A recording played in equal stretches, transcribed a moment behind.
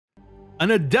An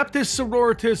Adeptus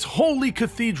Sororitas holy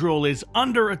cathedral is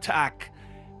under attack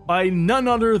by none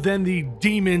other than the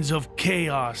demons of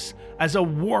chaos. As a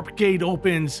warp gate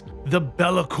opens, the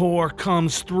Be'lakor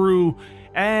comes through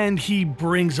and he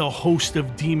brings a host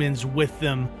of demons with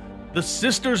them. The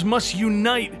sisters must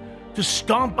unite to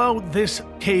stomp out this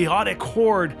chaotic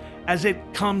horde as it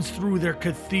comes through their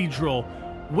cathedral.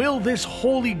 Will this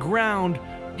holy ground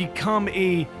become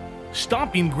a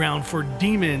stomping ground for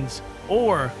demons,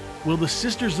 or will the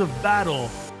Sisters of Battle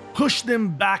push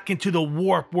them back into the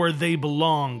warp where they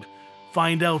belong?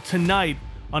 Find out tonight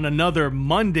on another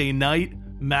Monday night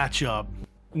matchup.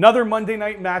 Another Monday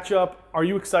night matchup. Are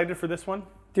you excited for this one?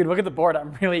 Dude, look at the board.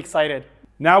 I'm really excited.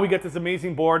 Now we get this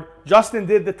amazing board. Justin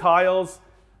did the tiles.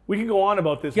 We can go on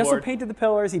about this board. He also painted the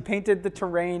pillars. He painted the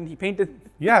terrain. He painted...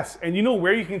 Yes, and you know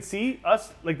where you can see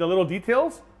us, like the little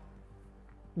details?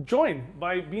 Join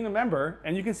by being a member,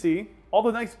 and you can see all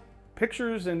the nice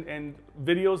pictures and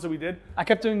videos that we did. I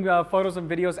kept doing photos and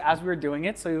videos as we were doing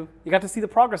it, so you got to see the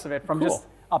progress of it from just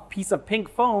a piece of pink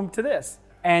foam to this.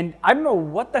 And I don't know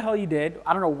what the hell you did.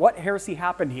 I don't know what heresy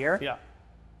happened here. Yeah.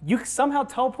 You somehow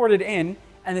teleported in,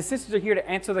 and the sisters are here to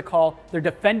answer the call. They're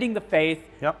defending the faith.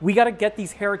 Yep. We got to get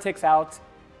these heretics out.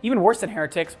 Even worse than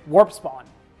heretics, warp spawn.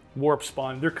 Warp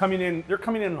spawn. They're coming in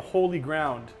on holy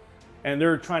ground, and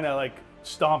they're trying to like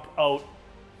stomp out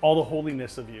all the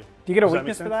holiness of you. Do you get a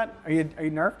weakness for that? Are you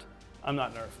nerfed? I'm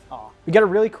not nerfed. Oh. We got a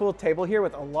really cool table here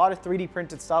with a lot of 3D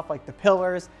printed stuff, like the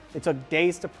pillars. It took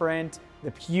days to print, the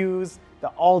pews, the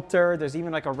altar. There's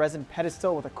even like a resin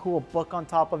pedestal with a cool book on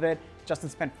top of it. Justin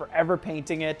spent forever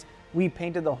painting it. We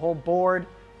painted the whole board.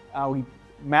 We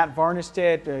matte varnished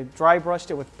it, dry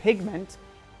brushed it with pigment,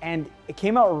 and it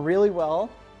came out really well.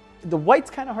 The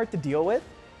white's kind of hard to deal with,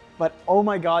 but oh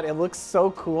my God, it looks so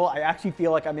cool. I actually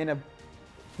feel like I'm in a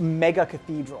mega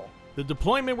cathedral. The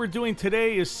deployment we're doing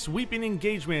today is sweeping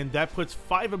engagement. That puts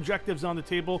 5 objectives on the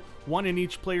table, 1 in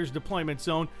each player's deployment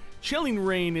zone. Chilling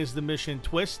Reign is the mission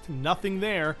twist, nothing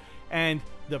there. And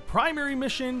the primary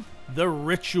mission, the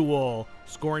Ritual,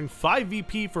 scoring 5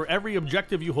 VP for every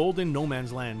objective you hold in No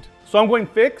Man's Land. So I'm going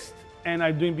fixed, and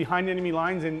I'm doing behind enemy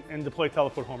lines and deploy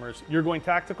teleport homers. You're going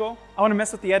tactical? I want to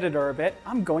mess with the editor a bit.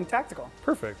 I'm going tactical.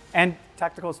 Perfect. And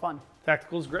tactical is fun.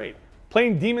 Tactical is great.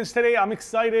 Playing demons today, I'm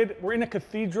excited. We're in a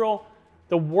cathedral.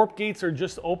 The warp gates are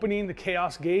just opening, the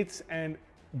chaos gates, and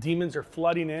demons are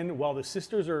flooding in while the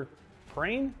sisters are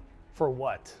praying for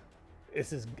what?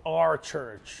 This is our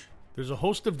church. There's a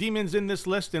host of demons in this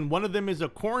list, and one of them is a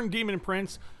Khorne Demon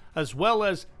Prince, as well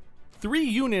as 3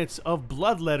 units of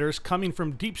Bloodletters coming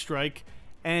from Deep Strike,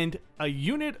 and a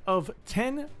unit of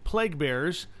 10 Plague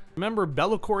Bearers. Remember,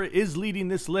 Be'lakor is leading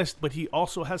this list, but he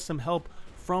also has some help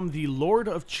from the Lord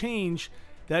of Change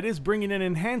that is bringing an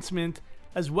enhancement,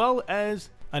 as well as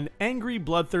an angry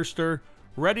bloodthirster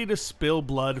ready to spill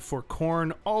blood for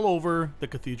Khorne all over the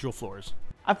cathedral floors.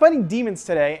 I'm fighting demons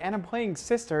today, and I'm playing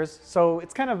sisters, so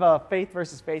it's kind of a faith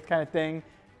versus faith kind of thing.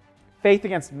 Faith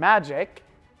against magic,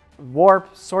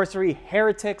 warp, sorcery,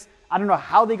 heretics. I don't know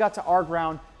how they got to our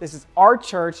ground. This is our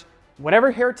church.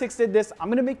 Whatever heretics did this, I'm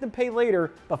going to make them pay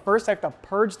later, but first I have to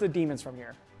purge the demons from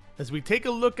here. As we take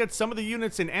a look at some of the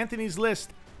units in Anthony's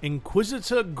list,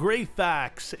 Inquisitor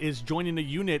Greyfax is joining a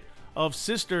unit of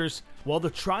sisters, while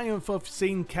the Triumph of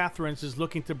St. Catherine's is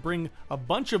looking to bring a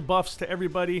bunch of buffs to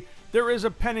everybody. There is a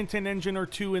Penitent Engine or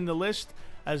 2 in the list,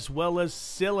 as well as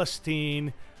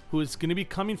Celestine, who is going to be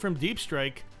coming from Deep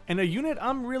Strike. And a unit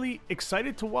I'm really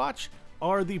excited to watch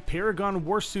are the Paragon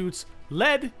Warsuits,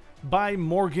 led by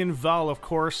Morgan Val, of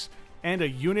course, and a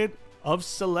unit of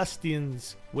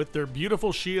Celestians with their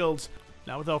beautiful shields.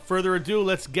 Now, without further ado,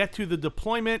 let's get to the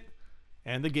deployment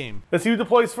and the game. Let's see who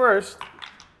deploys first.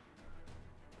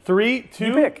 3, 2.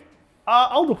 You pick.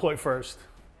 I'll deploy first.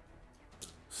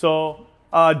 So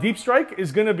Deep Strike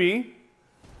is going to be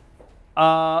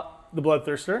the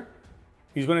Bloodthirster.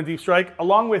 He's going to Deep Strike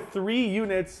along with 3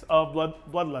 units of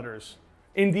Bloodletters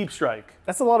in Deep Strike.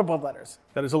 That's a lot of bloodletters.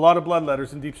 That is a lot of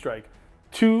Bloodletters in Deep Strike.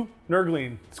 2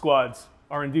 Nurgling squads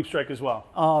are in Deep Strike as well.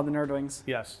 Oh, the Nerdwings.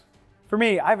 Yes. For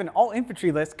me, I have an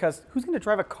all-infantry list because who's going to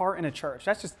drive a car in a church?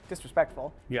 That's just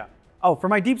disrespectful. Yeah. Oh, for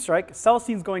my Deep Strike,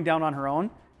 Celestine's going down on her own.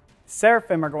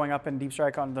 Seraphim are going up in Deep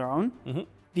Strike on their own.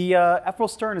 The Ephraim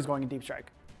Stern is going in Deep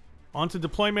Strike. On to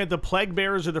deployment. The Plague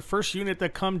Bearers are the first unit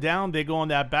that come down. They go on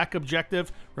that back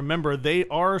objective. Remember, they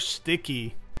are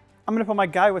sticky. I'm going to put my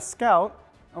guy with Scout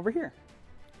over here.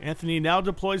 Anthony now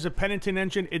deploys a Penitent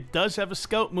Engine. It does have a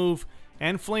Scout move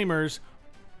and Flamers.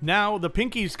 Now the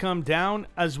Pinkies come down,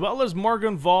 as well as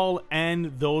Morgan Val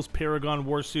and those Paragon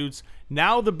Warsuits.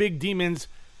 Now the big demons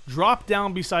drop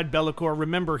down beside Be'lakor.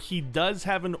 Remember, he does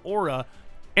have an aura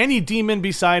Any demon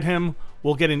beside him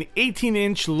will get an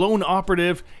 18-inch lone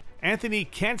operative. Anthony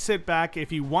can't sit back. If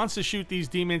he wants to shoot these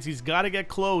demons, he's got to get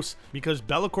close because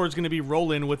Bellacor's going to be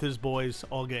rolling with his boys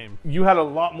all game. You had a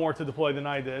lot more to deploy than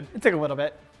I did. It took a little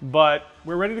bit. But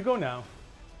we're ready to go now.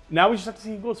 Now we just have to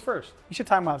see who goes first. You should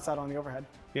time lapse that on the overhead.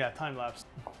 Yeah, time lapse.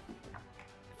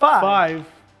 5,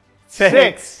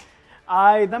 6.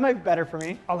 That might be better for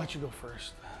me. I'll let you go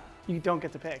first. You don't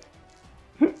get to pick.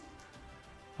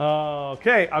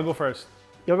 Okay, I'll go first.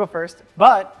 You'll go first.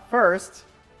 But first,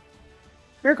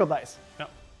 Miracle Dice. Yep.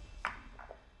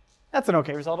 That's an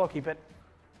okay result. I'll keep it.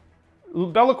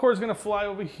 Bellacor's going to fly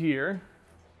over here.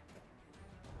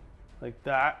 Like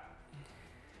that.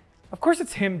 Of course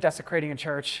it's him desecrating a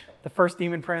church. The first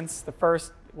demon prince, the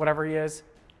first whatever he is.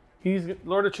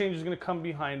 Lord of Change is going to come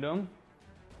behind him.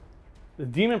 The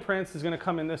demon prince is going to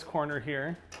come in this corner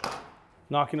here,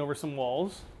 knocking over some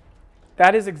walls.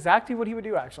 That is exactly what he would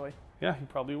do, actually. Yeah, he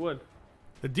probably would.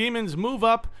 The demons move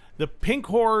up. The pink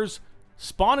horrors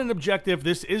spawn an objective.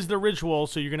 This is the ritual,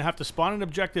 so you're going to have to spawn an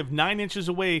objective 9 inches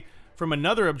away from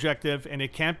another objective, and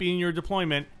it can't be in your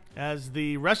deployment, as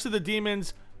the rest of the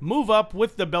demons move up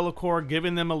with the Be'lakor,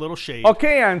 giving them a little shade.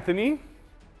 Okay, Anthony.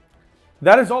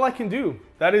 That is all I can do.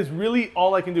 That is really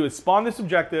all I can do is spawn this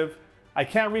objective. I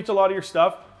can't reach a lot of your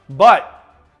stuff,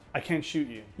 but I can't shoot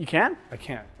you. You can? I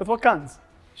can't. With what guns?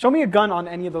 Show me a gun on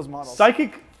any of those models.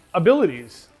 Psychic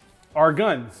abilities are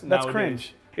guns. That's nowadays.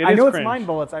 cringe. It I is know it's cringe. mind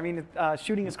bullets. I mean,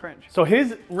 shooting is cringe. So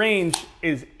his range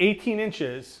is 18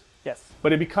 inches, Yes.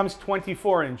 but it becomes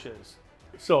 24 inches.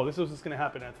 So this is what's going to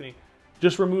happen, Anthony.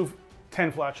 Just remove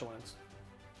 10 flatulence.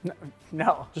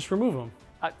 No. Just remove them.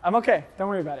 I'm okay. Don't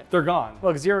worry about it. They're gone.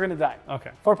 Look, 0 going to die.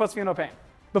 Okay. 4 plus feel no pain.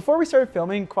 Before we started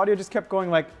filming, Claudio just kept going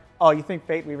like, oh, you think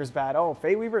Fate Weaver's bad? Oh,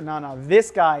 Fate Weaver? No.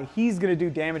 This guy, he's going to do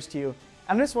damage to you.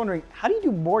 I'm just wondering, how do you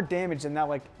do more damage than that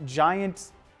like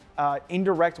giant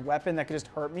indirect weapon that could just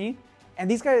hurt me? And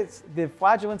these guys, the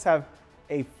Flagellants have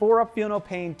a 4-up feel no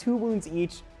pain, 2 wounds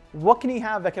each. What can he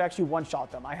have that could actually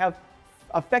one-shot them? I have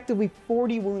effectively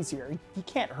 40 wounds here. He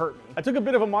can't hurt me. I took a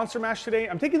bit of a monster mash today.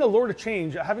 I'm taking the Lord of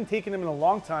Change. I haven't taken him in a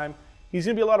long time. He's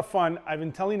going to be a lot of fun. I've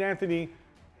been telling Anthony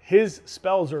his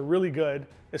spells are really good,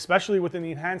 especially within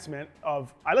the enhancement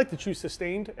of, I like to choose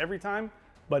sustained every time,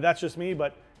 but that's just me,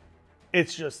 but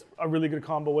it's just a really good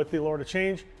combo with the Lord of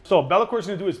Change. So Bellacor's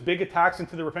going to do his big attacks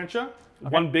into the Repentia. Okay.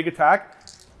 One big attack.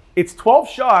 It's 12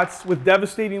 shots with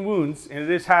devastating wounds, and it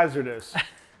is hazardous.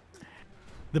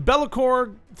 The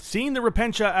Be'lakor, seeing the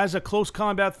Repentia as a close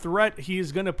combat threat, he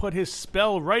is going to put his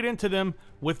spell right into them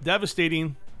with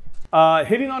devastating.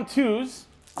 Hitting on 2s.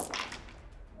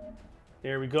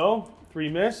 There we go. 3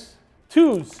 miss.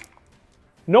 2s.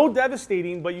 No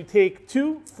devastating, but you take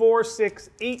 2, 4, 6,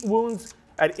 8 wounds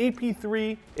at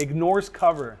AP3. Ignores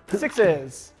cover.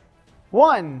 6s.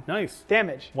 1. Nice.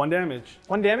 Damage. 1 damage.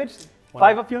 1 damage.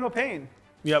 5 up feel no pain.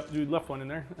 Yep, you left 1 in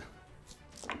there.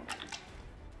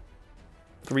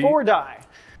 3. 4 die.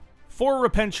 4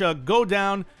 Repentia go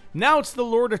down. Now it's the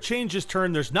Lord of Change's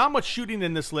turn. There's not much shooting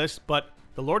in this list, but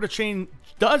the Lord of Change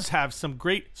does have some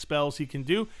great spells he can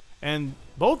do, and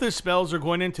both his spells are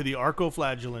going into the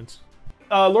Arco-Flagellants.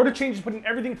 Lord of Change is putting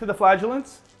everything to the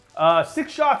Flagellants.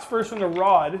 6 shots first from the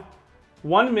Rod.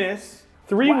 1 miss.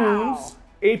 3 wounds.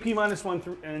 AP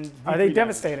 -1 and D3 Are they damage.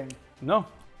 devastating? No.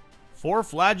 4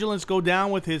 Flagellants go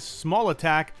down with his small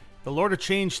attack. The Lord of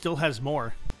Change still has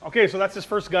more. Okay, so that's his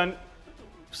first gun.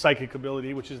 Psychic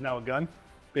ability, which is now a gun,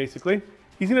 basically.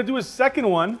 He's going to do his second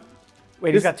one.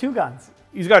 Wait, he's got 2 guns.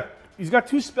 He's got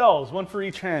 2 spells, 1 for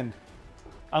each hand.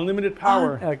 Unlimited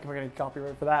power. We're going to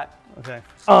copyright for that. Okay.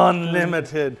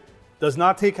 Unlimited. Does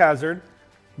not take hazard.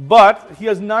 But he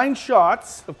has 9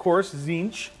 shots, of course,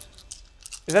 Zinch.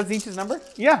 Is that Zinch's number?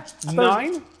 Yeah, thought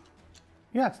 9?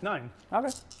 Yeah, it's 9. Okay.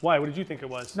 Why? What did you think it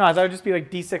was? No, I thought it would just be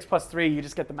like D6 plus 3. You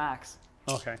just get the max.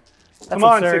 Okay. That's Come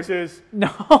on, absurd. 6s. No.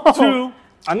 2.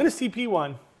 I'm going to CP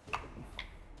 1.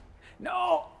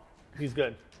 No. He's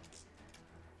good.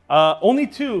 Only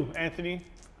 2, Anthony.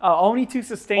 Only 2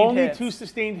 sustained hits. Only 2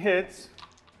 sustained hits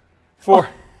for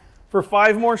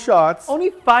 5 more shots.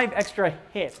 Only 5 extra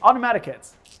hits. Automatic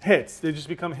hits. Hits. They just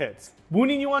become hits.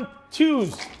 Wounding you on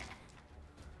 2s.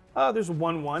 There's a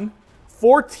 1-1.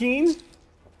 14.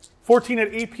 14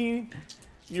 at AP.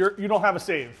 You don't have a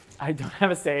save. I don't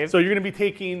have a save. So you're going to be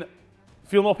taking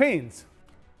Feel No Pains.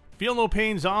 Feel no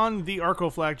pains on the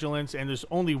Arco-Flagellants, and there's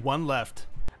only 1 left.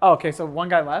 Oh, okay, so 1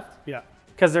 guy left? Yeah.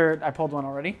 Because I pulled 1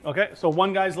 already. Okay, so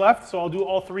 1 guy's left. So I'll do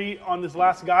all 3 on this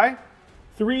last guy.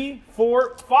 3,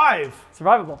 4, 5.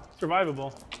 Survivable.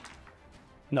 Survivable.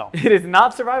 No. It is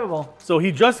not survivable. So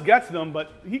he just gets them,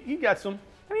 but he gets them.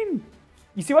 I mean,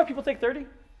 you see why people take 30?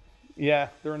 Yeah,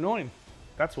 they're annoying.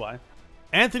 That's why.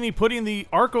 Anthony putting the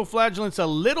Arcoflagellants a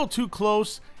little too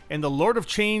close, and the Lord of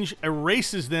Change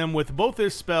erases them with both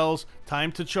his spells.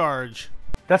 Time to charge.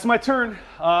 That's my turn.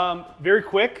 Very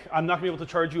quick. I'm not going to be able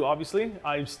to charge you, obviously.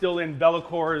 I'm still in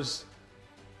Bellacor's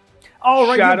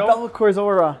shadow. Bellacor's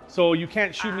aura. So you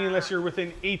can't shoot me unless you're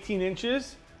within 18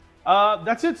 inches.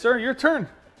 That's it, sir. Your turn.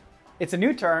 It's a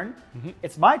new turn.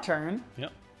 It's my turn.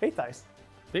 Yep. Fate dice.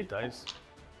 Fate dice.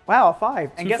 Wow, a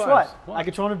 5. And guess fives. what? I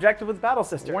control an objective with Battle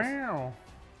Sisters. Wow.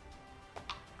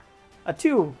 A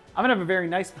 2. I'm gonna have a very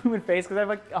nice movement phase because I have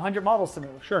like 100 models to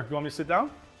move. Sure. You want me to sit down?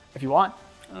 If you want.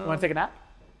 You want to take a nap?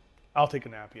 I'll take a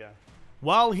nap, yeah.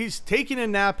 While he's taking a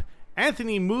nap,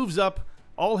 Anthony moves up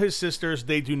all his sisters.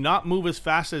 They do not move as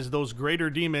fast as those greater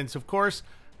demons, of course,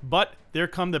 but there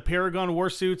come the Paragon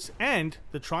Warsuits, and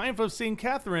the Triumph of St.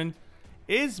 Catherine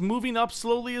is moving up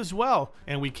slowly as well.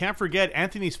 And we can't forget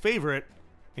Anthony's favorite,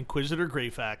 Inquisitor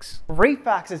Greyfax.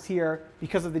 Greyfax is here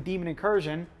because of the demon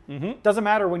incursion. Doesn't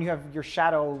matter when you have your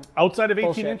shadow. Outside of 18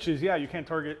 bullshit. inches, yeah, you can't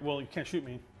target. Well, you can't shoot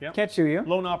me. Yeah. Can't shoot you.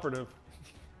 Lone operative.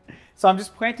 So I'm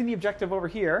just planting the objective over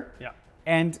here. Yeah.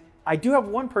 And I do have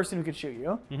one person who could shoot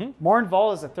you.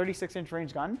 Morinval is a 36-inch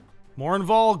range gun.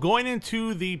 Morinval going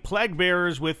into the Plague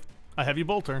Bearers with a heavy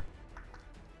bolter.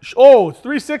 Oh,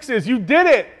 3 6s. You did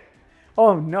it.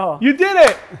 Oh no. You did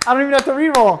it. I don't even have to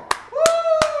reroll.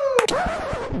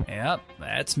 Yep,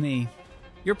 that's me.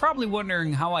 You're probably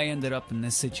wondering how I ended up in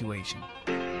this situation.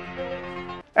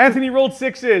 Anthony rolled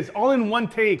 6s, all in one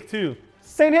take, too.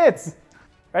 Same hits.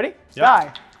 Ready?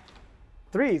 Die.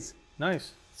 3s.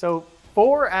 Nice. So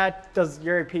 4 at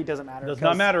your AP doesn't matter. Does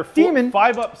not matter. Demon.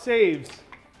 5 up saves.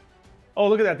 Oh,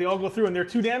 look at that. They all go through, and they're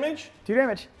 2 damage. 2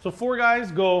 damage. So 4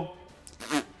 guys go.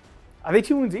 Are they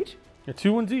 2 wounds each? Yeah,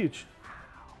 2 wounds each.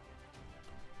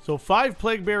 So 5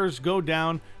 Plague Bearers go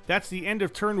down. That's the end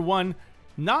of turn 1.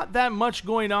 Not that much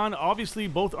going on. Obviously,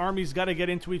 both armies got to get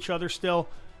into each other still.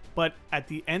 But at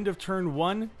the end of turn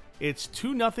 1, it's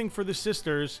 2-0 for the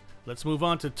Sisters. Let's move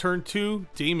on to turn 2,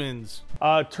 Demons.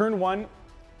 Turn 1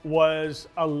 was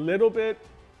a little bit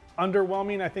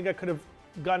underwhelming. I think I could have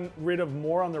gotten rid of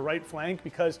more on the right flank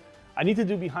because I need to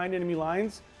do behind enemy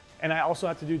lines. And I also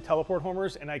have to do teleport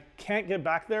homers. And I can't get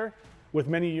back there with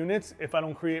many units if I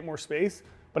don't create more space.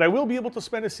 But I will be able to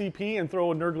spend a CP and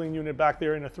throw a Nurgling unit back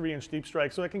there in a 3-inch deep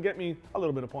strike so that can get me a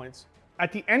little bit of points.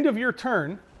 At the end of your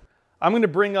turn, I'm going to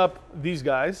bring up these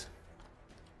guys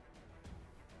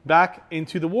back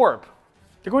into the warp.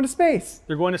 They're going to space.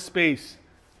 They're going to space.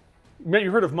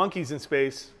 You heard of monkeys in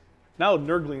space. Now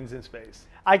Nurglings in space.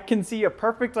 I can see a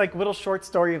perfect like little short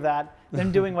story of that.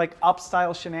 Them doing like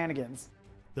up-style shenanigans.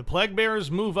 The Plague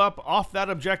Bearers move up off that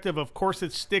objective. Of course,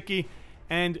 it's sticky.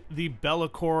 And the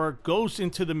Bellacore goes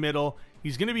into the middle.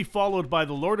 He's going to be followed by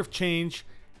the Lord of Change.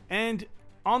 And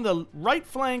on the right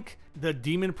flank, the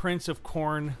Demon Prince of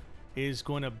Khorne is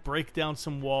going to break down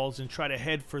some walls and try to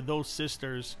head for those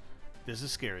sisters. This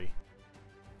is scary.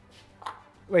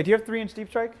 Wait, do you have 3-inch deep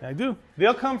strike? I do.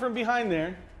 They'll come from behind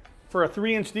there for a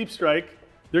 3-inch deep strike.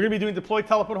 They're going to be doing deploy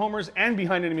teleport homers and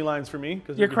behind enemy lines for me.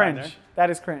 You're cringe. That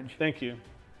is cringe. Thank you.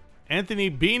 Anthony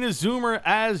being a zoomer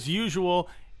as usual.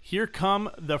 Here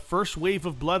come the first wave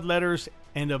of Bloodletters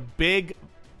and a big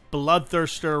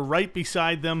Bloodthirster right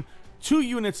beside them. 2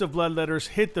 units of Bloodletters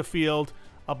hit the field.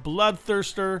 A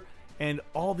Bloodthirster and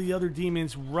all the other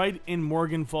demons right in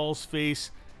Morganfall's face.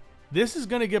 This is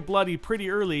going to get bloody pretty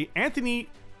early. Anthony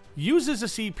uses a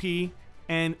CP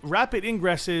and rapid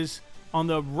ingresses on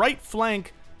the right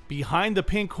flank behind the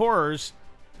Pink Horrors.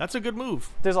 That's a good move.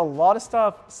 There's a lot of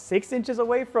stuff 6 inches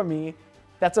away from me.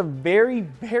 That's a very,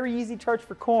 very easy charge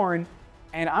for Khorne,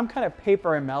 and I'm kind of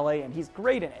paper and melee, and he's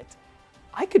great in it.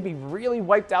 I could be really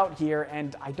wiped out here,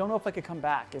 and I don't know if I could come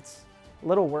back. It's a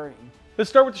little worrying. Let's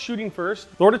start with the shooting first.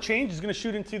 Lord of Change is going to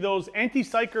shoot into those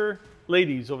anti-psyker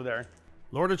ladies over there.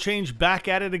 Lord of Change back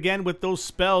at it again with those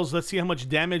spells. Let's see how much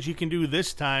damage he can do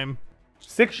this time.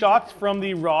 6 shots from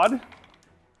the rod.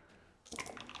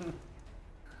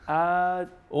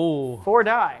 4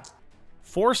 die.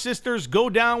 4 sisters go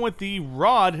down with the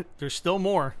rod. There's still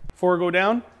more. 4 go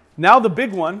down. Now the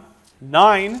big one.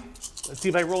 9. Let's see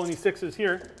if I roll any 6s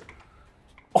here.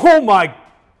 Oh my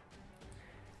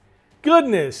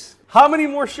goodness. How many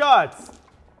more shots?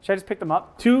 Should I just pick them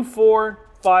up? 2, 4,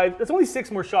 5. That's only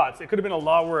 6 more shots. It could have been a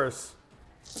lot worse.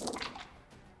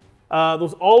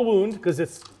 Those all wound because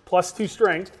it's +2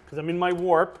 strength because I'm in my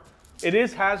warp. It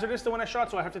is hazardous to when I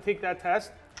shot, so I have to take that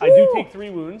test. Woo! I do take 3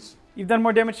 wounds. You've done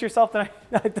more damage to yourself than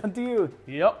I've done to you.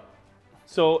 Yep.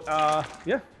 So,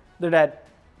 yeah. They're dead.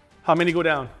 How many go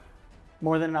down?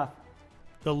 More than enough.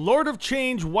 The Lord of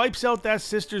Change wipes out that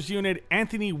sisters unit.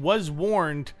 Anthony was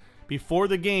warned before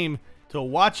the game to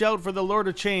watch out for the Lord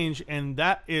of Change, and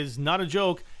that is not a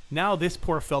joke. Now this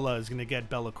poor fella is going to get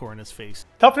Be'lakor in his face.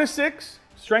 Toughness 6,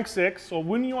 strength 6. So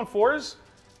wounding you on 4s,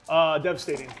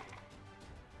 devastating.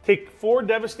 Take 4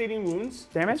 devastating wounds.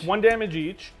 Damage? It's 1 damage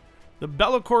each. The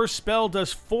Be'lakor spell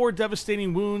does 4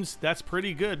 devastating wounds. That's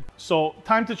pretty good. So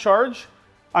time to charge.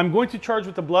 I'm going to charge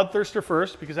with the Bloodthirster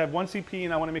first because I have 1 CP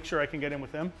and I want to make sure I can get in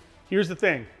with him. Here's the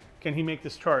thing. Can he make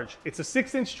this charge? It's a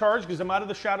 6-inch charge because I'm out of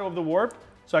the shadow of the warp.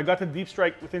 So I got the deep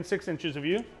strike within 6 inches of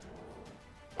you.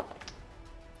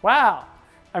 Wow.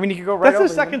 I mean, you could go right over.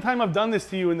 That's the second time I've done this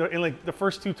to you in like the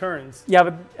first 2 turns. Yeah,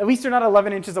 but at least you're not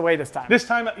 11 inches away this time. This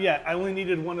time, yeah, I only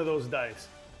needed 1 of those dice.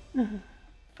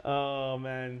 Oh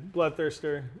man,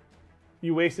 Bloodthirster,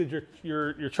 you wasted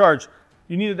your charge.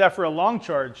 You needed that for a long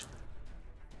charge.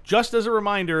 Just as a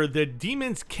reminder, the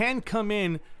demons can come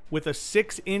in with a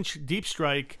 6-inch deep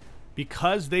strike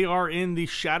because they are in the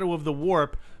shadow of the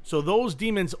warp. So those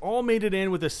demons all made it in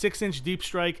with a 6-inch deep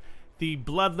strike. The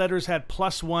Bloodletters had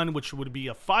 +1, which would be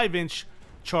a 5-inch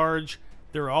charge.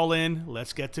 They're all in.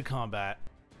 Let's get to combat.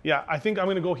 Yeah, I think I'm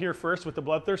going to go here first with the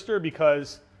Bloodthirster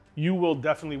because you will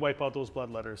definitely wipe out those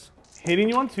Bloodletters. Hitting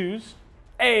you on 2s.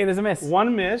 Hey, there's a miss.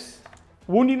 1 miss.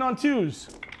 Wounding on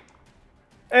 2s.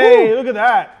 Hey, look at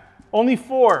that. Only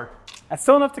 4. That's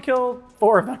still enough to kill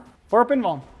 4 of them. 4 up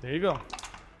invuln. There you go.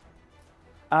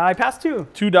 I passed 2.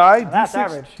 2 die. That's D6,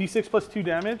 average. D6 plus 2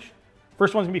 damage.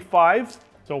 First one's going to be 5.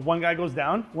 So 1 guy goes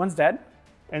down. 1's dead.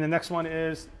 And the next one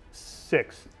is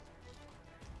 6.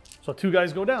 So 2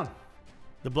 guys go down.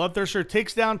 The Bloodthirster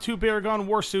takes down 2 Baragon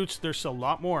Warsuits. There's a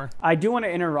lot more. I do want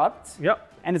to interrupt.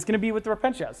 Yep. And it's going to be with the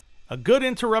Repentias. A good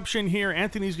interruption here.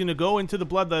 Anthony's going to go into the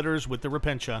Bloodletters with the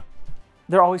Repentia.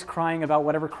 They're always crying about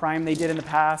whatever crime they did in the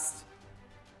past.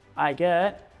 I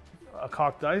get. A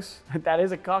cocked dice. That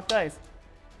is a cocked dice.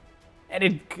 And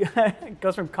it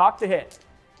goes from cock to hit.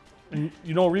 And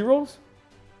you know rerolls?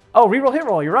 Oh, reroll, hit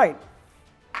roll. You're right.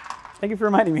 Thank you for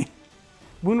reminding me.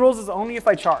 Wound rolls is only if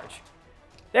I charge.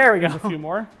 There we go. There's a few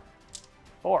more.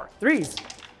 4. 3s.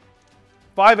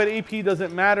 5 at AP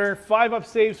doesn't matter. 5 up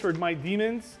saves for my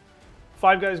demons.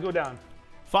 5 guys go down.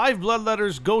 5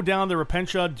 Bloodletters go down. The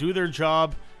Repentia do their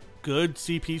job. Good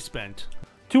CP spent.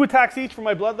 2 attacks each for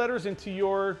my Bloodletters into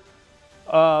your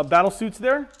battle suits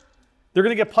there. They're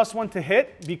going to get +1 to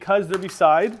hit because they're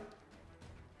beside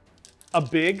a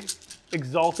big,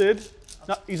 exalted.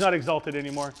 No, he's not exalted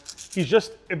anymore. He's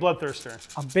just a Bloodthirster.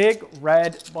 A big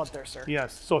red Bloodthirster.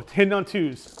 Yes, so hitting on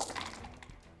 2s.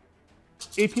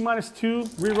 AP -2,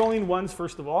 rerolling 1s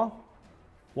first of all.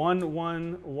 1,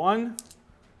 1, 1. Did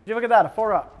you look at that? A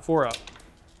 4 up. 4 up.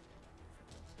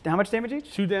 How much damage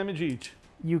each? 2 damage each.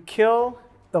 You kill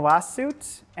the last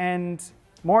suit, and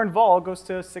Morin Vol goes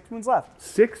to 6 wounds left.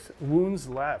 6 wounds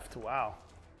left. Wow.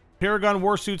 Paragon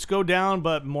Warsuits go down,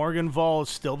 but Morgan Vol is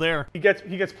still there. He gets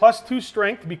 +2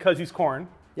 strength because he's Khorne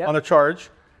on a charge.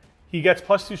 He gets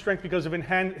 +2 strength because of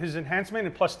his enhancement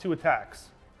and +2 attacks.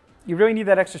 You really need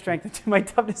that extra strength into my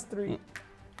toughness 3.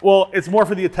 Well, it's more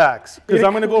for the attacks because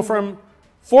I'm going to go from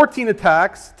 14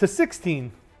 attacks to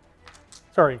 16.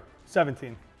 Sorry,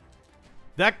 17.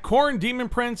 That Khorne Demon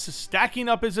Prince is stacking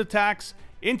up his attacks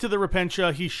into the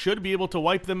Repentia. He should be able to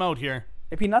wipe them out here.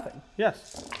 AP nothing.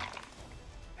 Yes.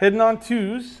 Hitting on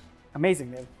 2s. Amazing,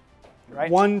 dude.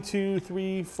 Right? 1, 2,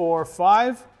 3, 4,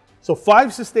 5. So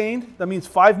 5 sustained. That means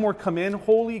 5 more come in.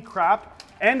 Holy crap.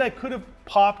 And I could have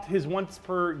popped his once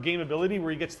per game ability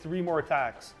where he gets 3 more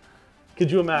attacks. Could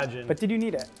you imagine? But did you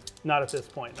need it? Not at this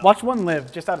point. No. Watch 1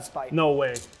 live, just out of spite. No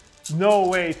way. No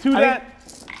way.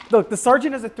 Look, the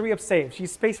Sergeant has a 3 up save.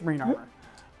 She's Space Marine armor.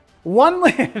 1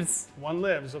 lives. 1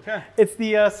 lives, okay. It's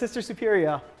the Sister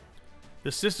Superior.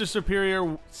 The Sister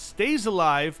Superior stays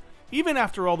alive. Even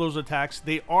after all those attacks,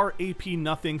 they are AP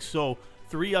nothing, so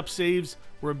 3 up saves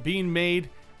were being made,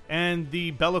 and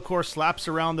the Be'lakor slaps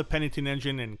around the Penitent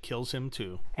Engine and kills him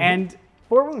too. And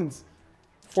 4 wounds.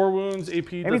 4 wounds,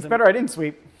 AP Maybe it's better I didn't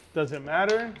sweep. doesn't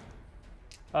matter.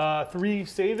 3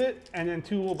 save it, and then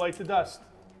 2 will bite the dust.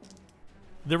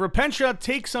 The Repentia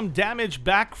takes some damage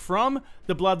back from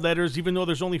the Bloodletters, even though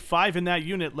there's only 5 in that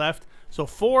unit left. So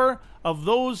 4 of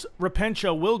those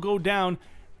Repentia will go down.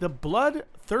 The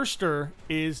Bloodthirster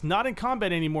is not in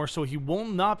combat anymore, so he will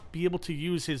not be able to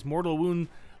use his Mortal Wound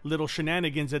little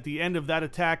shenanigans at the end of that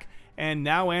attack. And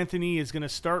now Anthony is going to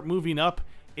start moving up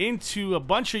into a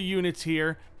bunch of units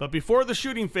here. But before the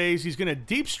shooting phase, he's going to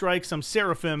deep strike some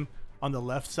Seraphim on the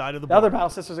left side of the board. The other Battle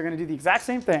Sisters are going to do the exact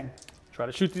same thing. Try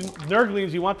to shoot the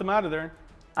Nurglings. You want them out of there.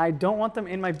 I don't want them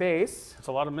in my base. That's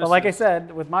a lot of misses. But like I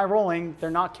said, with my rolling, they're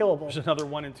not killable. There's another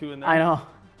 1 and 2 in there. I know.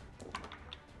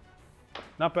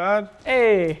 Not bad.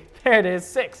 Hey, there it is.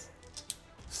 6.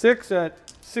 6 at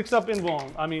 6 up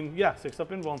invuln. I mean, yeah, 6 up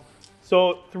invuln.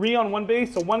 So 3 on one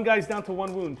base, so one guy's down to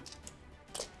 1 wound.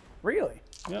 Really?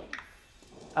 Yep.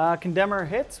 Condemner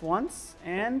hits once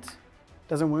and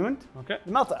doesn't wound. Okay.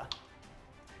 Melta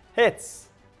hits.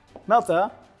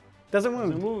 Melta doesn't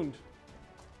wound. Doesn't wound.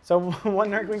 So 1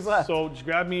 Nurgling's left. So just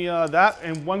grab me that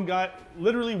and one guy,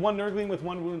 literally 1 Nurgling with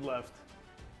 1 wound left.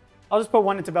 I'll just put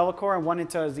 1 into Be'lakor and 1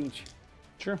 into Tzeentch.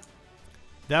 Sure.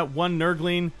 That 1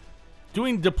 Nurgling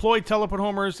doing deploy teleport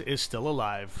homers is still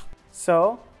alive.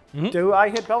 So do I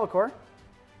hit Be'lakor?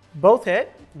 Both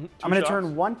hit. I'm going to shots.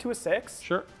 turn 1 to a 6.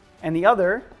 Sure. And the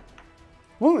other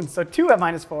wounds. So 2 at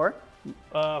 -4.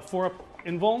 4 up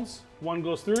invulns, 1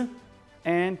 goes through.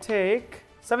 And take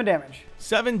 7 damage.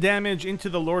 7 damage into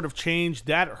the Lord of Change.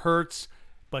 That hurts,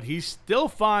 but he's still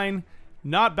fine,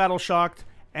 not battle shocked.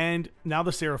 And now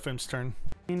the Seraphim's turn.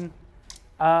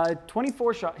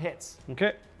 24 shot hits.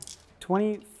 Okay.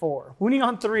 24. Wounding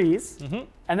on 3s. And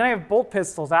then I have bolt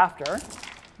pistols after.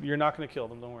 You're not going to kill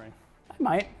them, don't worry. I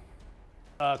might.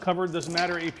 Cover doesn't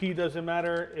matter, AP doesn't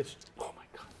matter. It's, oh my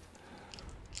god.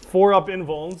 4 up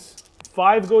invulns,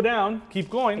 5 go down, keep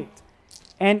going. 8.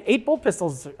 And 8 bolt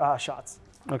pistols shots.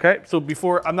 Okay, so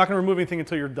before, I'm not going to remove anything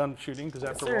until you're done shooting, because I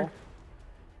have to roll.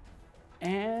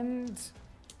 And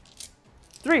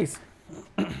 3s.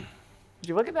 Would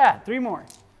you look at that? 3 more.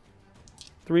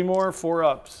 3 more, 4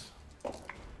 ups.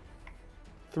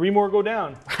 3 more go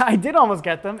down. I did almost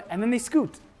get them, and then they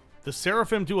scoot. The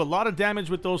Seraphim do a lot of damage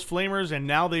with those flamers, and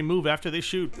now they move after they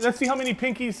shoot. Let's see how many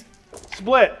pinkies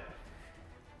split.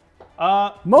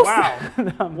 Most wow.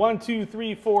 of them. 1, 2,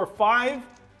 3, 4, 5.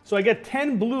 So I get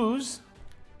 10 blues.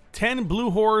 10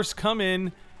 blue horrors come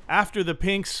in after the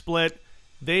pinks split.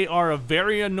 They are a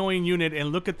very annoying unit,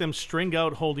 and look at them string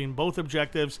out holding both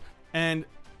objectives. And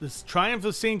this Triumph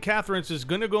of St. Catherine's is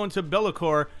going to go into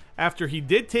Be'lakor after he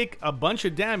did take a bunch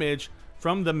of damage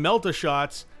from the Melta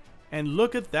shots. And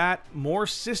look at that, more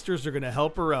sisters are going to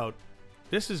help her out.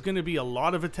 This is going to be a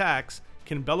lot of attacks.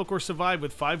 Can Be'lakor survive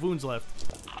with 5 wounds left?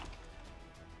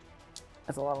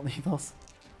 That's a lot of lethals.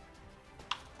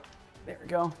 There we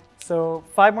go. So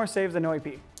 5 more saves and no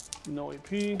AP. No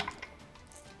AP.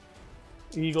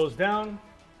 He goes down.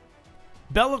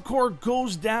 Be'lakor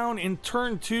goes down in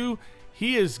turn 2.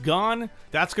 He is gone.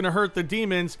 That's going to hurt the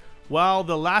demons, while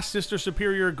the last Sister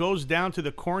Superior goes down to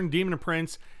the Khorne Demon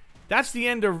Prince. That's the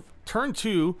end of turn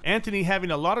 2. Anthony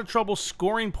having a lot of trouble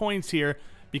scoring points here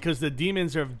because the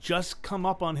demons have just come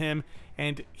up on him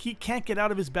and he can't get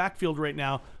out of his backfield right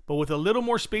now. But with a little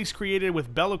more space created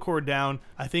with Be'lakor down,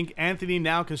 I think Anthony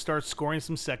now can start scoring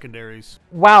some secondaries.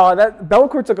 Wow, that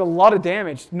Be'lakor took a lot of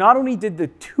damage. Not only did the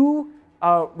 2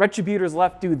 Retributors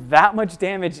left do that much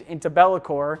damage into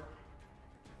Be'lakor,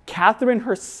 Catherine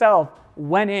herself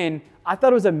went in. I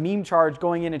thought it was a meme charge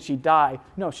going in and she'd die.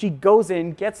 No, she goes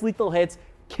in, gets lethal hits,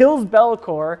 kills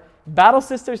Be'lakor, Battle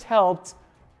Sisters helped.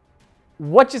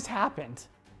 What just happened?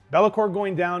 Be'lakor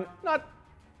going down, not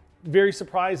very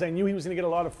surprised. I knew he was going to get a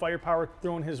lot of firepower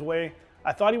thrown his way.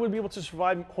 I thought he would be able to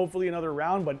survive hopefully another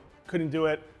round, but couldn't do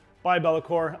it. Bye,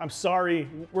 Be'lakor. I'm sorry.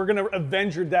 We're going to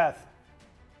avenge your death.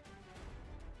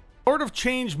 Lord of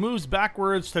Change moves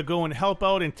backwards to go and help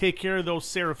out and take care of those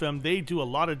Seraphim. They do a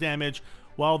lot of damage,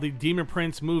 while the Demon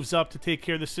Prince moves up to take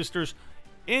care of the sisters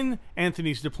in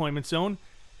Anthony's deployment zone.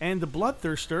 And the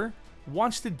Bloodthirster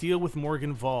wants to deal with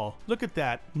Morgan Vol. Look at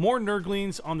that. More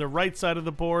Nurglings on the right side of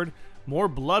the board. More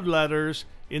Bloodletters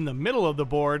in the middle of the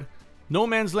board. No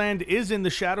Man's Land is in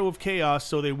the shadow of chaos,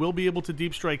 so they will be able to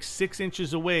deep strike 6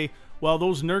 inches away, while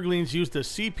those Nurglings use the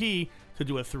CP to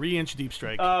do a 3-inch deep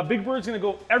strike. Big Bird's going to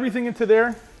go everything into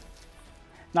there.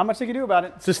 Not much they can do about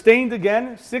it. Sustained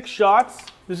again, 6 shots.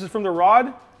 This is from the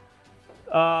rod.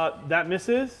 That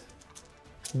misses.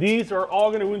 These are all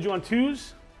going to wound you on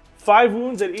 2s. 5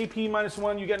 wounds at AP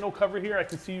 -1. You get no cover here. I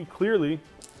can see you clearly.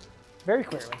 Very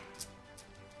clearly.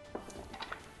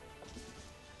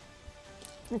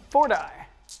 4 die.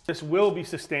 This will be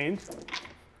sustained.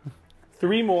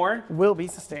 3 more. Will be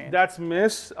sustained. That's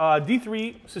miss.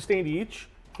 D3 sustained each.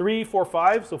 3, 4,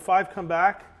 5. So 5 come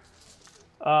back.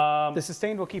 The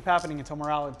sustained will keep happening until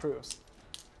morale improves.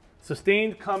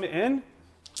 Sustained come in.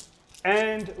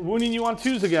 And wounding you on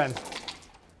 2s again.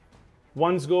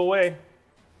 1s go away.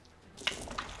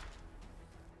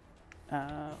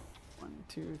 1,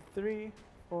 2, 3,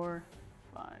 4,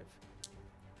 5.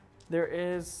 There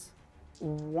is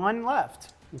 1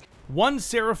 left. 1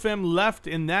 Seraphim left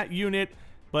in that unit,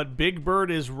 but Big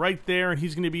Bird is right there, and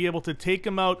he's going to be able to take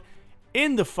him out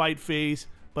in the fight phase.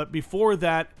 But before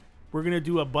that, we're going to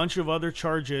do a bunch of other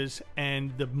charges,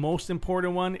 and the most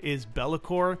important one is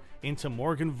Be'lakor into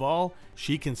Morgan Vol.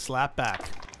 She can slap back.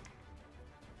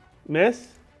 Miss.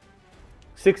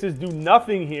 6s do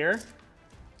nothing here.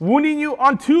 Wounding you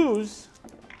on 2s.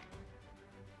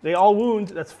 They all wound.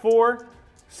 That's 4,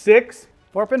 6.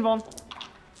 4 pinball.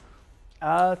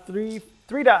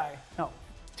 3 die. No,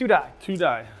 2 die. 2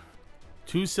 die.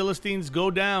 2 Celestines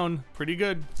go down. Pretty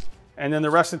good. And then the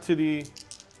rest into the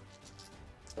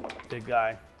big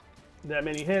guy. That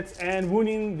many hits. And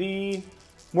wounding the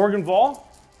Morgan Vol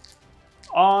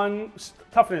on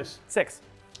toughness. 6.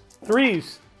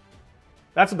 3s.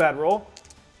 That's a bad roll.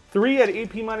 3 at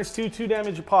AP -2, 2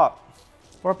 damage a pop.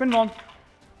 4 pinball.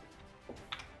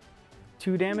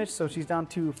 2 damage, so she's down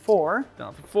to 4.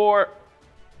 Down to 4.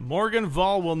 Morgan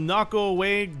Vol will not go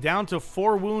away, down to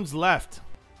 4 wounds left.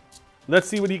 Let's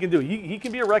see what he can do. He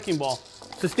can be a wrecking ball.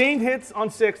 Sustained hits on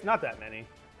 6, not that many.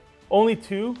 Only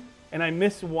 2, and I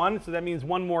missed 1, so that means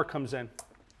 1 more comes in.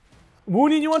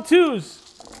 Wounding you on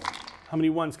 2s. How many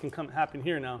 1s can happen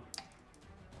here now?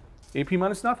 AP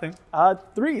minus nothing.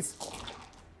 3s.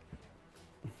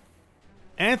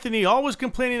 Anthony always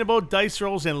complaining about dice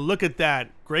rolls, and look at that.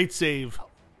 Great save.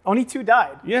 Only 2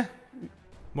 died. Yeah.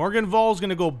 Morgan Vol's going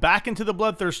to go back into the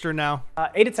Bloodthirster now.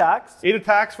 8 attacks. 8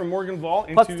 attacks from Morgan Vol.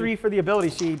 Plus 3 for the ability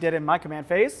she did in my command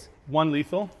phase. 1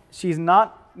 lethal. She's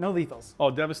not, no lethals.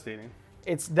 Oh, devastating.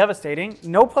 It's devastating.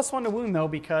 No +1 to wound though,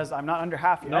 because I'm not under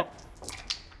half yet. Nope.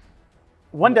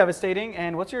 1 devastating,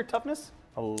 and what's your toughness?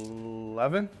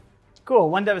 11. Cool,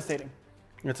 1 devastating.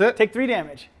 That's it. Take 3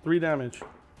 damage. 3 damage.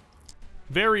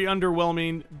 Very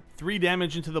underwhelming. 3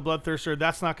 damage into the Bloodthirster.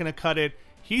 That's not going to cut it.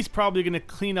 He's probably going to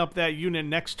clean up that unit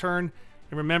next turn.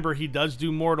 And remember, he does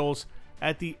do mortals.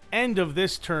 At the end of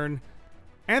this turn,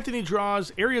 Anthony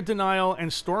draws Area Denial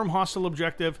and Storm Hostile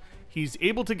Objective. He's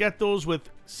able to get those with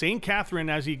St. Catherine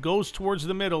as he goes towards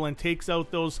the middle and takes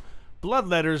out those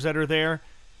bloodletters that are there.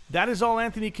 That is all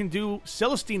Anthony can do.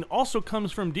 Celestine also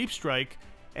comes from Deep Strike,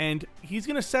 and he's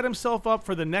going to set himself up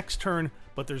for the next turn,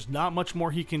 but there's not much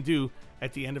more he can do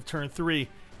at the end of turn 3.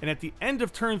 And at the end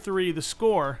of turn 3, the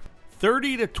score,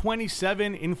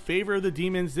 30-27 in favor of the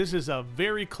Demons. This is a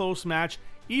very close match,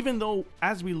 even though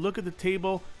as we look at the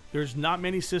table, there's not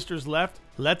many sisters left.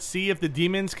 Let's see if the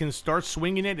Demons can start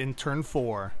swinging it in turn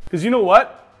 4. Because you know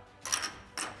what?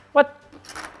 What?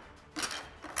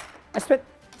 I spent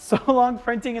so long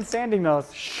printing and sanding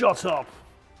those. Shut up.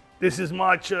 This is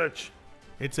my church.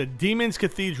 It's a Demon's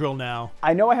Cathedral now.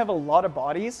 I know I have a lot of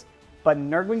bodies, but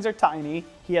Nurglings are tiny.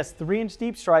 He has 3-inch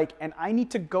Deep Strike, and I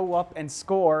need to go up and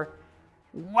score.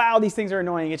 Wow, these things are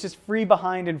annoying. It's just free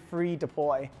behind and free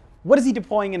deploy. What is he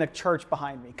deploying in a church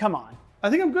behind me? Come on. I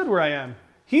think I'm good where I am.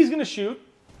 He's going to shoot.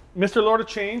 Mr. Lord of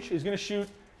Change is going to shoot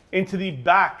into the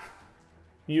back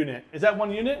unit. Is that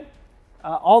 1 unit?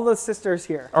 All the sisters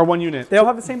here. Or 1 unit? They all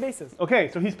have the same bases.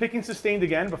 Okay, so he's picking Sustained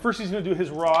again, but first he's going to do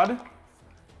his Rod.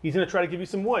 He's going to try to give you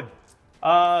some wood.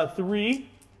 3.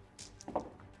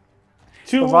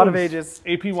 2 The Rod of Ages.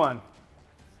 AP1.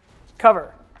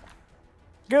 Cover.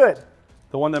 Good.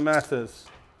 The one that matters.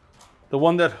 The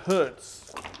one that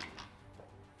hurts.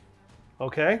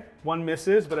 Okay, 1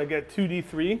 misses, but I get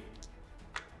 2d3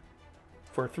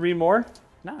 for 3 more.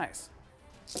 Nice.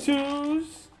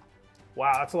 2s.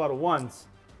 Wow, that's a lot of 1s.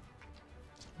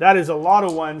 That is a lot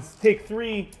of 1s. Take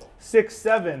 3, 6,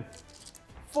 7.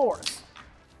 4s.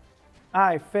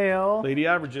 I fail. Lady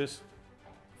averages.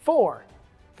 4.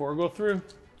 4 go through.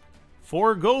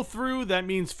 4 go through. That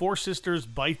means 4 sisters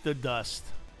bite the dust.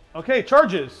 Okay,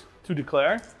 charges to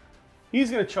declare.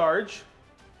 He's going to charge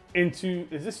into,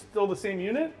 is this still the same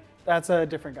unit? That's a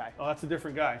different guy. Oh, that's a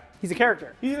different guy. He's a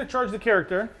character. He's going to charge the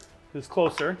character who's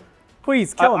closer.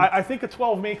 Please, kill him. I think a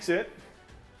 12 makes it.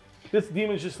 This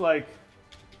demon's just like,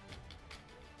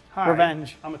 hi,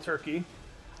 Revenge. I'm a turkey.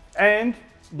 And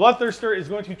Bloodthirster is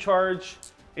going to charge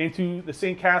into the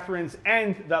St. Catherine's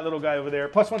and that little guy over there.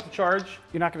 +1 to charge.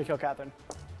 You're not going to kill Catherine.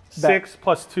 6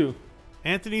 + 2.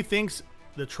 Anthony thinks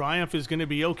the Triumph is going to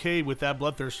be okay with that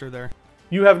Bloodthirster there.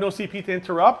 You have no CP to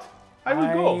interrupt. I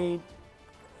would go.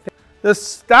 The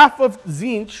Staff of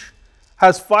Tzeentch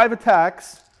has 5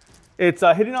 attacks. It's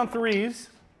hitting on 3s.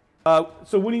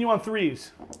 So winning you on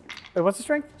 3s. Wait, what's the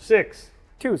strength? 6.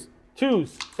 2s.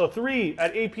 2s. So 3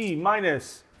 at AP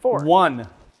 -4. -1.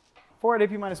 4 at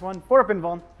AP -1. 4 up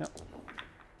invuln.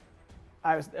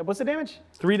 Yep. What's the damage?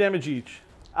 3 damage each.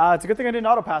 It's a good thing I didn't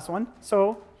auto pass one.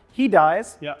 So he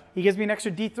dies. Yeah. He gives me an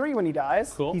extra D3 when he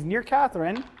dies. Cool. He's near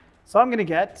Catherine. So I'm going to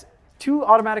get 2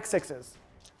 automatic 6s.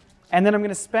 And then I'm going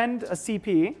to spend a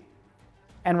CP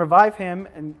and revive him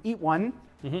and eat 1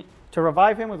 to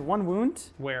revive him with 1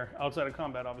 wound. Where? Outside of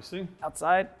combat, obviously.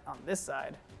 Outside on this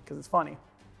side, because it's funny.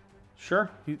 Sure.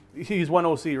 He's 1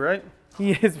 OC, right?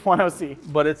 He is 1 OC.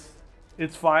 But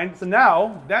it's fine. So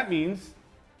now that means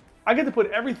I get to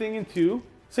put everything into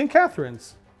St.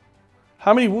 Catherine's.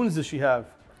 How many wounds does she have?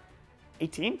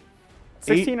 18?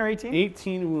 16 or 18?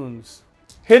 18 wounds.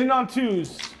 Hidden on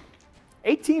 2s.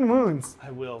 18 wounds.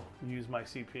 I will use my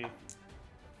CP.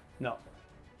 No.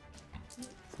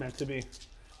 It's meant to be.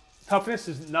 Toughness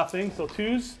is nothing, so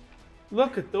 2s.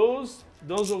 Look at those.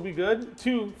 Those will be good.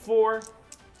 2, 4,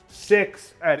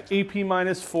 6 at AP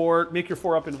 -4. Make your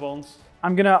 4 up in bones.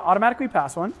 I'm going to automatically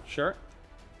pass one. Sure.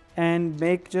 And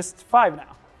make just 5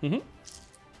 now.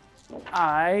 Mm-hmm.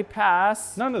 I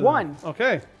pass None of them. 1.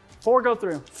 Okay. 4 go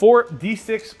through.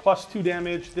 4d6 plus 2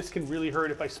 damage. This can really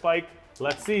hurt if I spike.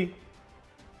 Let's see.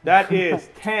 That is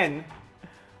 10,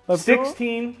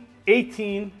 16,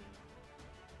 18,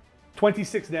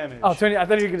 26 damage. Oh, 20, I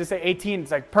thought you were going to say 18.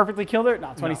 It's like perfectly killed her?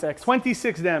 No, 26. No,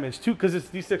 26 damage, because it's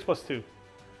d6 plus 2.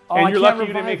 Oh, and I you're can't lucky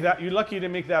you didn't make that. You're lucky you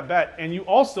didn't make that bet. And you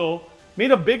also made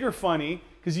a bigger funny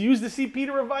because you used the CP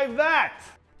to revive that.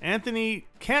 Anthony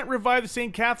can't revive the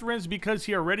St. Catherine's because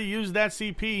he already used that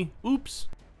CP. Oops.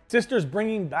 Sisters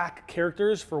bringing back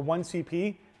characters for 1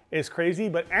 CP is crazy,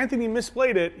 but Anthony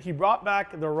misplayed it. He brought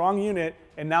back the wrong unit,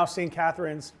 and now St.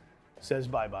 Catherine's says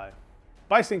bye-bye.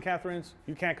 Bye, St. Catherine's.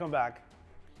 You can't come back.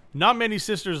 Not many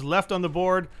sisters left on the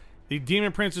board. The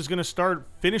Demon Prince is going to start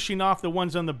finishing off the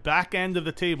ones on the back end of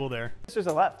the table there. Sisters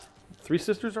are left. 3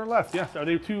 sisters are left, yes. Are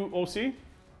they 2 OC?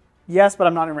 Yes, but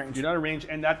I'm not in range. You're not in range,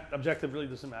 and that objective really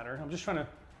doesn't matter. I'm just trying to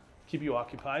keep you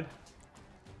occupied.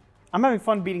 I'm having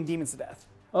fun beating demons to death.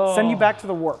 Oh. Send you back to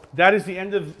the warp. That is the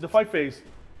end of the fight phase.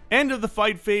 End of the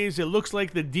fight phase. It looks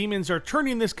like the demons are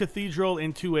turning this cathedral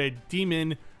into a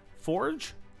demon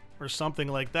forge or something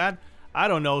like that. I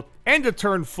don't know. End of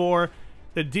turn 4.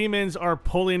 The demons are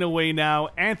pulling away now.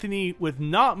 Anthony, with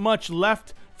not much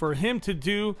left for him to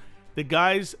do, the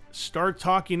guys start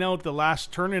talking out the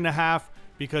last turn and a half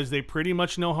because they pretty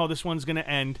much know how this one's going to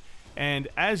end. And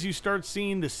as you start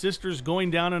seeing the sisters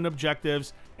going down on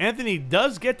objectives, Anthony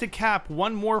does get to cap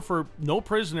 1 more for no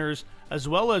prisoners as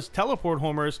well as teleport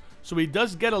homers, so he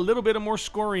does get a little bit of more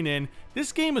scoring in.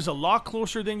 This game is a lot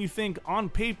closer than you think on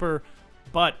paper,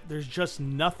 but there's just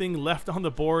nothing left on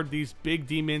the board. These big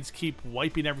demons keep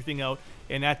wiping everything out,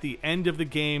 and at the end of the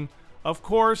game, of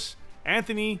course,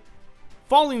 Anthony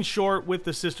falling short with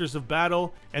the Sisters of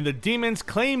Battle, and the demons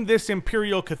claim this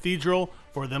Imperial Cathedral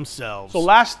for themselves. So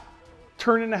last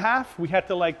turn and a half, we had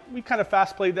to we kind of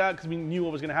fast played that because we knew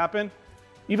what was going to happen.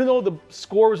 Even though the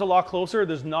score was a lot closer,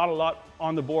 there's not a lot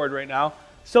on the board right now.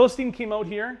 Celestine came out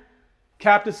here,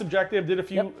 capped this objective, did a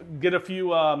few, get a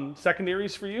few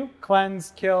secondaries for you.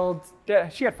 Cleanse, killed. Yeah,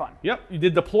 she had fun. Yep, you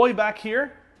did deploy back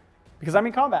here. Because I'm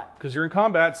in combat. Because you're in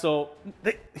combat, so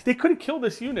they couldn't kill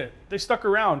this unit. They stuck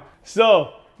around.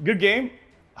 So, good game.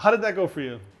 How did that go for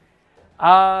you?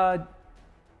 At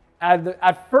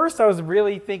first, I was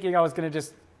really thinking I was going to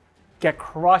just get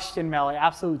crushed in melee,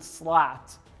 absolute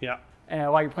slapped. Yeah.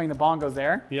 While you're playing the bongos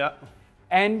there. Yeah.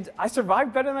 And I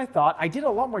survived better than I thought. I did a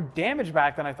lot more damage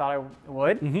back than I thought I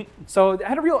would. So I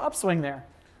had a real upswing there.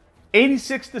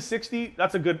 86 to 60,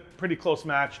 that's a good, pretty close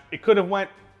match. It could have went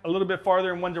a little bit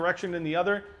farther in one direction than the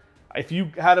other. If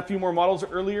you had a few more models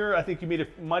earlier, I think you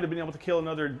might have been able to kill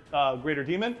another greater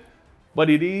demon. But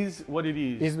it is what it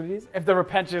is. It is what it is. If the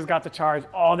Repentance got the charge,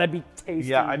 oh, that'd be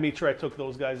tasty. Yeah, I made sure I took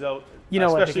those guys out. You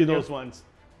know especially those ones.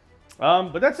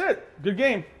 But that's it. Good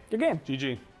game. Good game.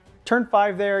 GG. Turn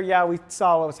 5 there, yeah, we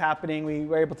saw what was happening. We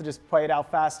were able to just play it out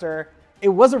faster. It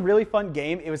was a really fun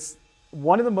game. It was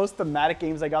one of the most thematic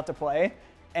games I got to play,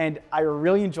 and I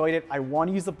really enjoyed it. I want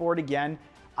to use the board again.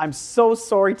 I'm so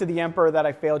sorry to the Emperor that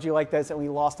I failed you like this and we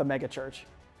lost a mega church.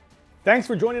 Thanks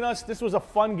for joining us. This was a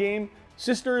fun game.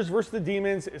 Sisters versus the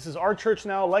Demons. This is our church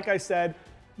now. Like I said,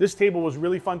 this table was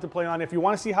really fun to play on. If you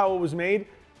want to see how it was made,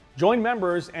 join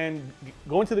members and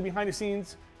go into the behind the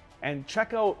scenes and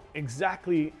check out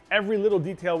exactly every little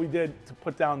detail we did to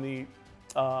put down the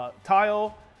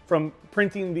tile, from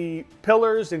printing the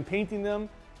pillars and painting them.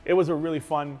 It was a really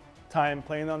fun time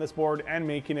playing on this board and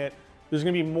making it. There's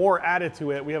going to be more added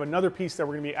to it. We have another piece that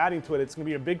we're going to be adding to it. It's going to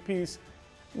be a big piece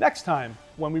next time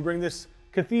when we bring this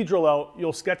cathedral out.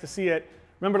 You'll get to see it.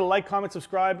 Remember to like, comment,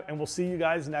 subscribe, and we'll see you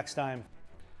guys next time.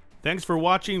 Thanks for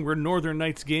watching. We're Northern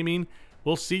Knights Gaming.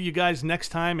 We'll see you guys next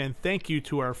time, and thank you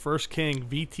to our first king,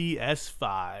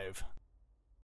 VTS5.